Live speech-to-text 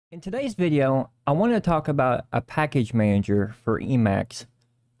In today's video, I want to talk about a package manager for Emacs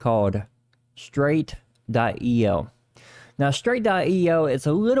called Straight.el. Now, Straight.el is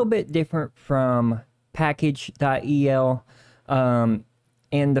a little bit different from package.el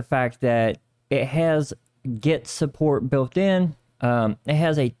in the fact that it has Git support built in. It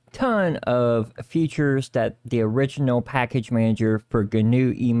has a ton of features that the original package manager for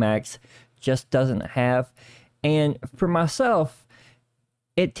GNU Emacs just doesn't have. And for myself,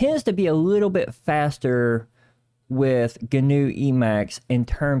 it tends to be a little bit faster with GNU Emacs in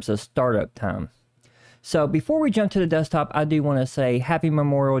terms of startup time. So before we jump to the desktop, I do want to say Happy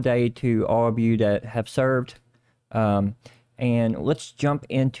Memorial Day to all of you that have served. And let's jump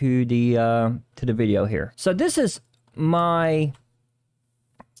into the video here. So this is my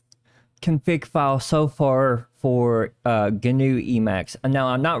config file so far for GNU Emacs. And now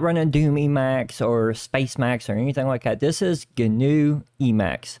I'm not running Doom Emacs or Space Max or anything like that. This is GNU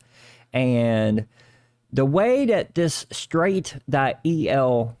Emacs. And the way that this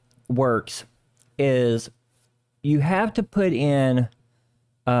Straight.el works is you have to put in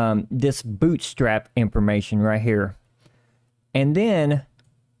this bootstrap information right here. And then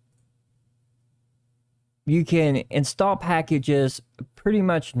you can install packages pretty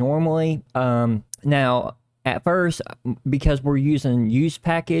much normally. Now, at first, because we're using use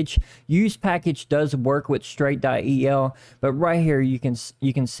package does work with Straight.el, but right here you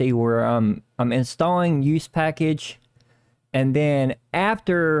can see where I'm installing use package, and then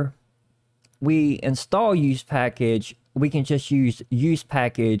after we install use package, we can just use use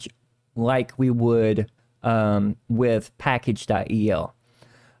package like we would with package.el.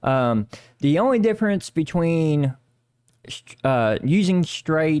 The only difference between using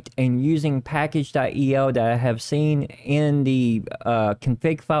Straight and using package.el that I have seen in the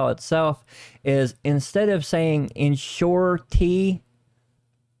config file itself is instead of saying ensure T,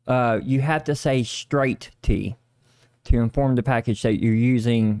 you have to say straight T to inform the package that you're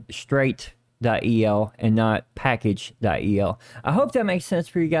using Straight.el and not package.el. I hope that makes sense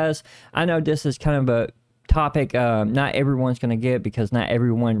for you guys. I know this is kind of a topic not everyone's going to get because not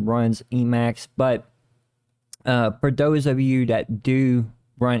everyone runs Emacs, but for those of you that do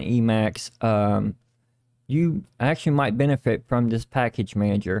run Emacs, you actually might benefit from this package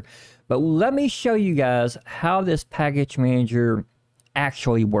manager. But let me show you guys how this package manager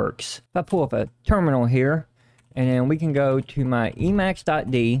actually works. If I pull up a terminal here, and then we can go to my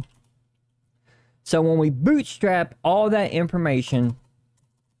emacs.d. So when we bootstrap all that information,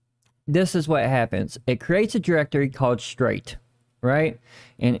 this is what happens. It creates a directory called Straight, right?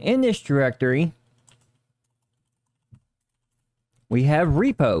 And in this directory, we have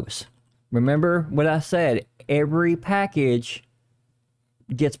repos. Remember what I said, every package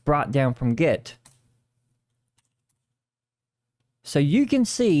gets brought down from Git. So you can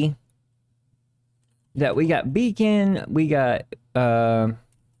see that we got beacon, we got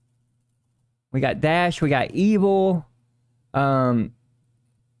dash, we got evil, and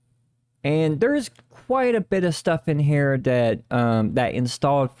there's quite a bit of stuff in here that that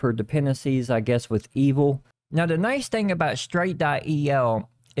installed for dependencies, I guess, with evil. Now, the nice thing about Straight.el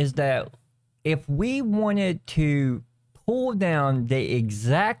is that if we wanted to pull down the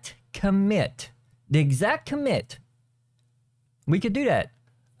exact commit, we could do that.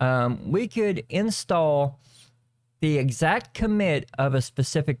 We could install the exact commit of a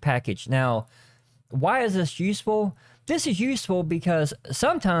specific package. Now, why is this useful? This is useful because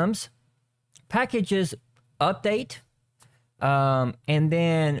sometimes packages update, and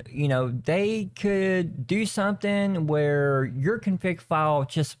then, you know, they could do something where your config file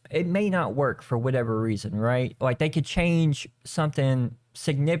just, it may not work for whatever reason, right? Like they could change something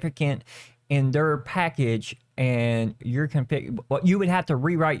significant in their package and your config, well, you would have to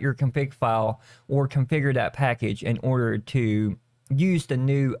rewrite your config file or configure that package in order to use the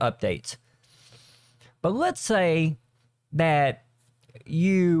new updates. But let's say that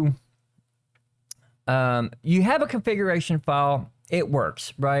you have a configuration file, it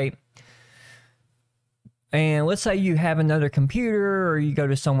works, right? And let's say you have another computer, or you go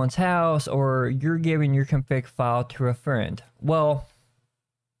to someone's house, or you're giving your config file to a friend. Well,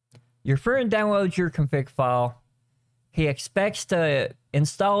 your friend downloads your config file, he expects to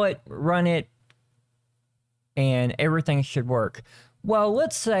install it, run it, and everything should work. Well,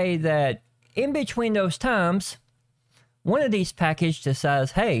 let's say that in between those times, one of these packages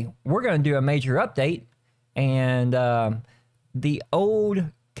decides, hey, we're going to do a major update, and the old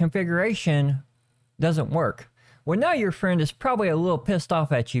configuration doesn't work. Well, now your friend is probably a little pissed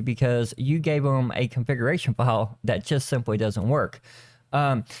off at you because you gave them a configuration file that just simply doesn't work.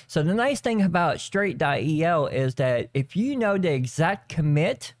 So the nice thing about Straight.el is that if you know the exact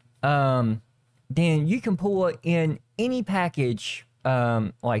commit then you can pull it in any package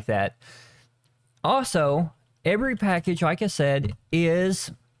like that. Also, every package, like I said,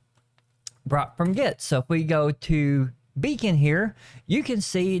 is brought from Git. So if we go to Beacon here, you can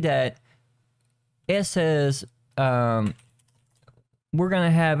see that it says we're going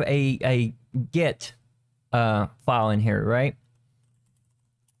to have a Git file in here, right?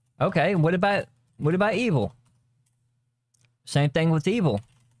 Okay, what about evil? Same thing with evil,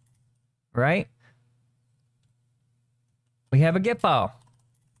 right? We have a Git file.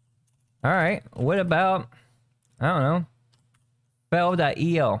 All right, what about, I don't know,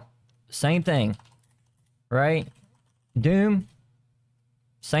 fail.el? Same thing, right? Doom,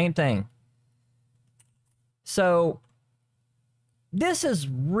 same thing. So this is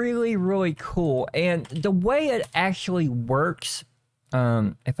really, really cool. And the way it actually works,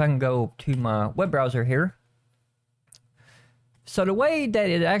 if I can go to my web browser here. So the way that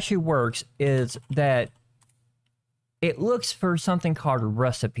it actually works is that it looks for something called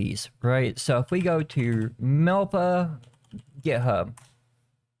recipes, right? So if we go to MELPA GitHub.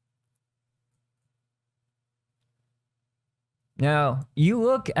 Now, you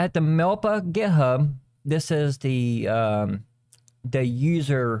look at the MELPA GitHub. This is the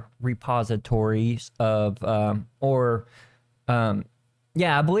user repositories of,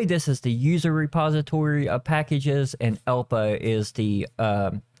 yeah, I believe this is the user repository of packages, and ELPA is the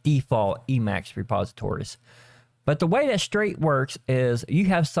default Emacs repositories. But the way that Straight works is you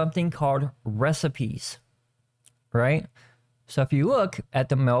have something called recipes, right? So if you look at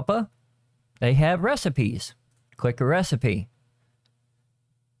the MELPA, they have recipes. Click a recipe.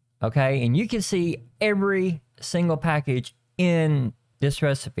 Okay, and you can see every single package in this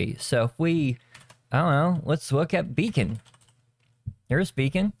recipe. So if we, I don't know, let's look at Beacon. Here's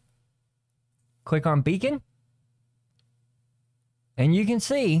Beacon. Click on Beacon. And you can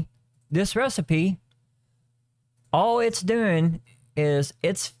see this recipe, all it's doing is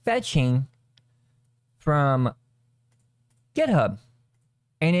it's fetching from GitHub.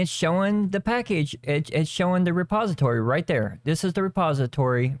 And it's showing the package, it's showing the repository right there. This is the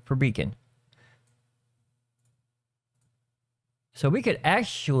repository for Beacon. So we could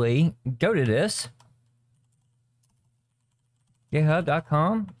actually go to this,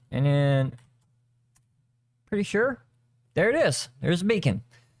 github.com, and then pretty sure, there it is. There's Beacon.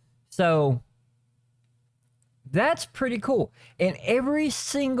 So that's pretty cool. And every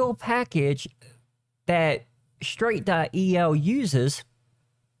single package that Straight.el uses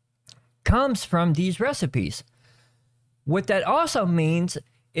comes from these recipes. What that also means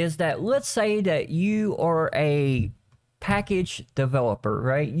is that, let's say that you are a package developer,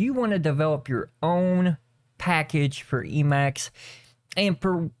 right? You want to develop your own package for Emacs, and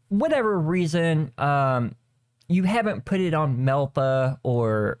for whatever reason, you haven't put it on MELPA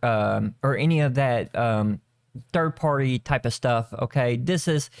or any of that third-party type of stuff. Okay, this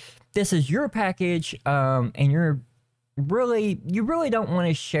is your package, and you really don't want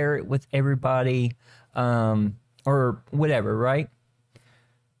to share it with everybody, or whatever, right?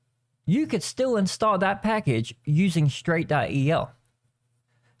 You could still install that package using Straight.el.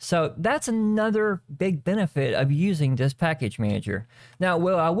 So that's another big benefit of using this package manager. Now,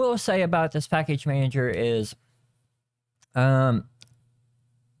 what I will say about this package manager is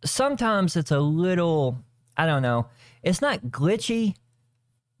sometimes it's a little, I don't know, it's not glitchy,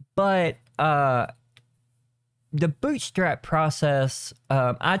 but the bootstrap process,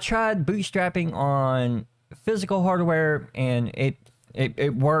 I tried bootstrapping on physical hardware, and it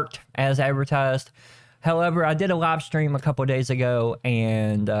worked as advertised. However, I did a live stream a couple days ago,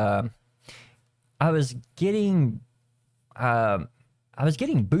 and I was getting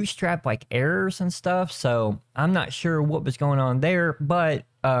bootstrap like errors and stuff. So I'm not sure what was going on there, but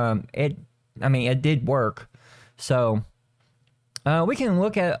it did work. So we can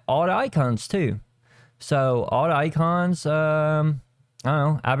look at all the icons too. So all the icons, I don't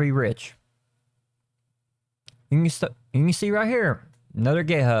know, I'll be rich. You can see right here, another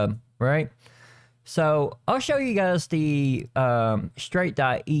GitHub, right? So I'll show you guys the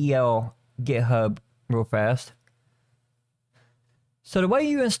Straight.el GitHub real fast. So the way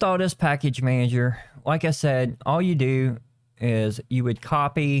you install this package manager, like I said, all you do is you would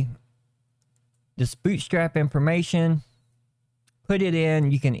copy this bootstrap information, put it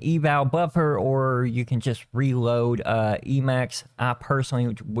in. You can eval buffer, or you can just reload Emacs. I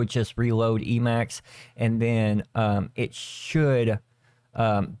personally would just reload Emacs, and then it should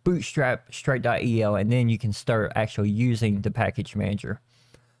bootstrap Straight.el, and then you can start actually using the package manager.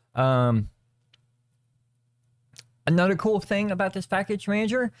 Another cool thing about this package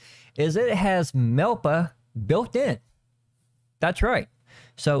manager is it has MELPA built in. That's right.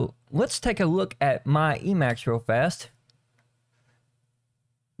 So let's take a look at my Emacs real fast.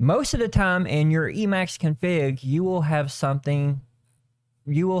 Most of the time in your Emacs config, you will have something,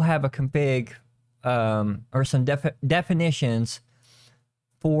 you will have a config or some definitions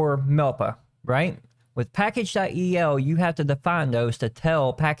for MELPA, right? With package.el, you have to define those to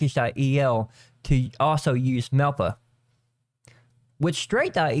tell package.el to also use MELPA. With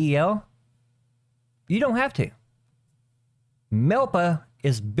Straight.el, you don't have to. MELPA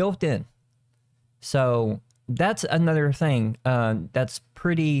is built in. So that's another thing that's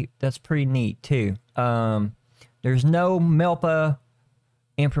pretty neat too. There's no MELPA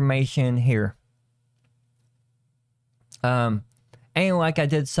information here. And like I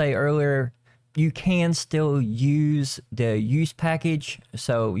did say earlier, you can still use the use package.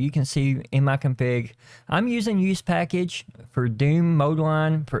 So you can see in my config, I'm using use package for Doom mode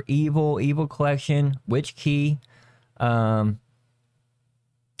line, for Evil collection, which key. And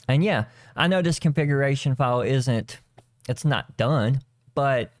yeah, I know this configuration file it's not done,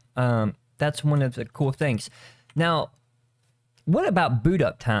 but that's one of the cool things. Now, what about boot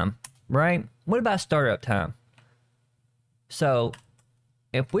up time, right? What about startup time? So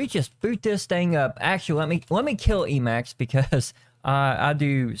if we just boot this thing up, actually, let me kill Emacs because I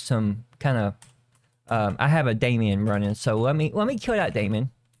do some kind of I have a daemon running, so let me kill that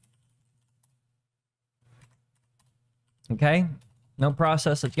daemon. Okay, no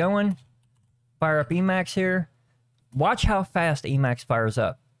process is going. Fire up Emacs here. Watch how fast Emacs fires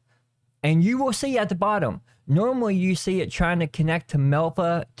up, and you will see at the bottom. Normally, you see it trying to connect to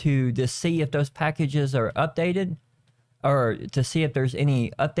MELPA to see if those packages are updated, or to see if there's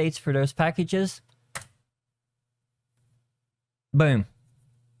any updates for those packages. Boom.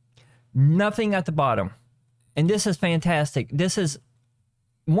 Nothing at the bottom. And this is fantastic. This is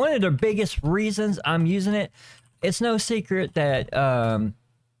one of the biggest reasons I'm using it. It's no secret that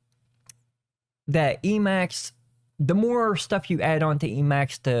that Emacs, the more stuff you add on to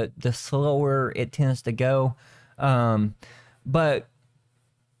Emacs, the slower it tends to go. But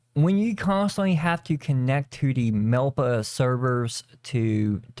when you constantly have to connect to the MELPA servers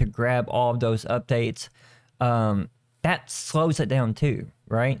to grab all of those updates, that slows it down too,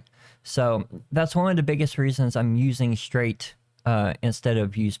 right? So that's one of the biggest reasons I'm using Straight instead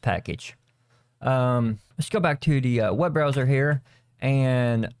of use package. Let's go back to the web browser here,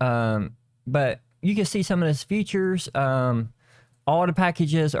 and but you can see some of those features. All the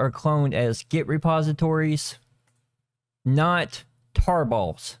packages are cloned as Git repositories, not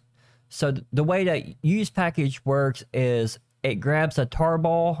tarballs. So the way that use package works is it grabs a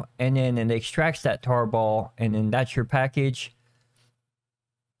tarball and then it extracts that tarball, and then that's your package.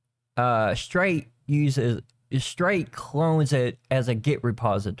 Straight clones it as a Git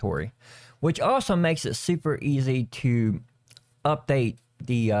repository, which also makes it super easy to update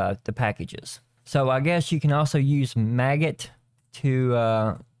the packages. So I guess you can also use maggot to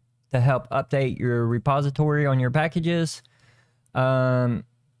help update your repository on your packages.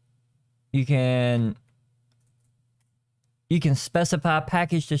 You can specify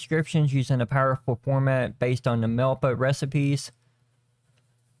package descriptions using a powerful format based on the MELPA recipes.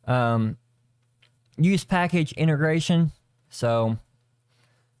 Use package integration. So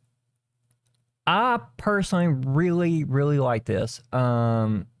I personally really like this.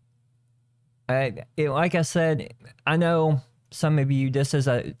 Like I said, I know some of you, this is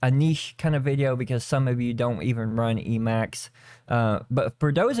a niche kind of video because some of you don't even run Emacs. But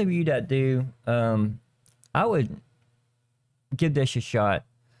for those of you that do, I would give this a shot.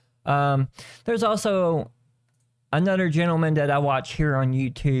 There's also another gentleman that I watch here on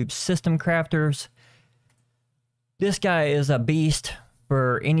YouTube, System Crafters. This guy is a beast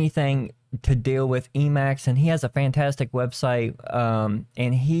for anything to deal with Emacs, and he has a fantastic website,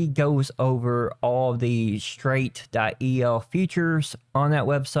 and he goes over all the Straight.el features on that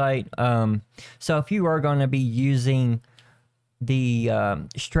website. So if you are going to be using the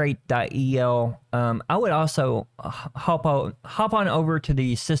Straight.el, I would also hop on over to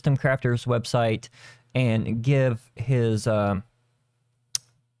the System Crafters website and give his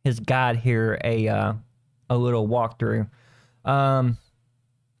guide here a little walkthrough.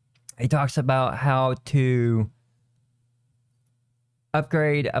 He talks about how to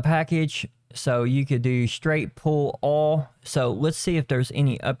upgrade a package. So you could do straight pull all. So let's see if there's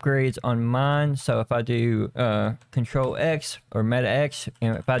any upgrades on mine. So if I do Control X or Meta X,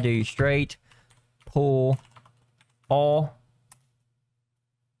 and if I do straight pull all.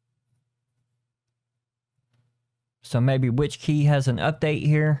 So maybe which key has an update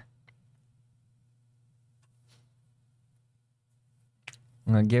here.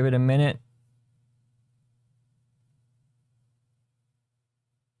 I'm going to give it a minute.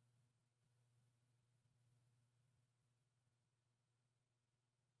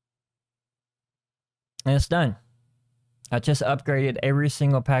 and it's done. I just upgraded every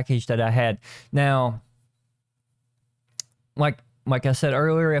single package that I had. Now, like I said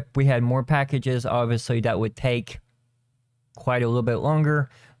earlier, if we had more packages, obviously that would take quite a little bit longer.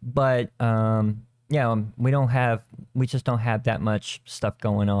 But yeah, we just don't have that much stuff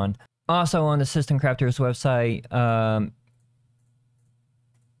going on. Also, on the System Crafters website,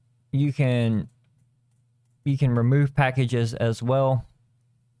 you can remove packages as well.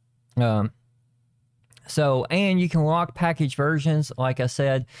 So, and you can lock package versions. Like I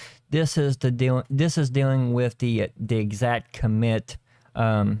said, this is dealing with the exact commit.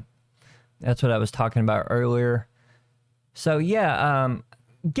 That's what I was talking about earlier. So yeah,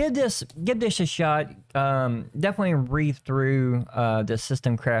 give this a shot. Definitely read through the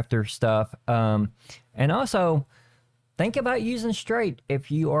System Crafter stuff, and also think about using Straight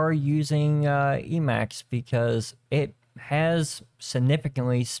if you are using Emacs, because it has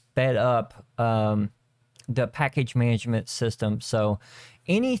significantly sped up the package management system. So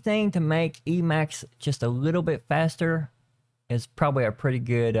anything to make Emacs just a little bit faster is probably a pretty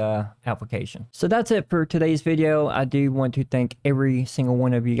good application. So that's it for today's video. I do want to thank every single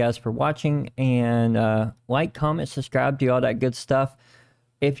one of you guys for watching, and like, comment, subscribe, do all that good stuff.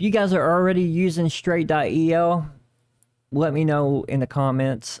 If you guys are already using Straight.el, let me know in the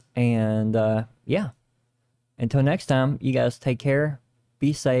comments, and yeah, until next time, you guys take care,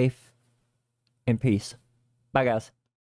 be safe, and peace. Bye, guys.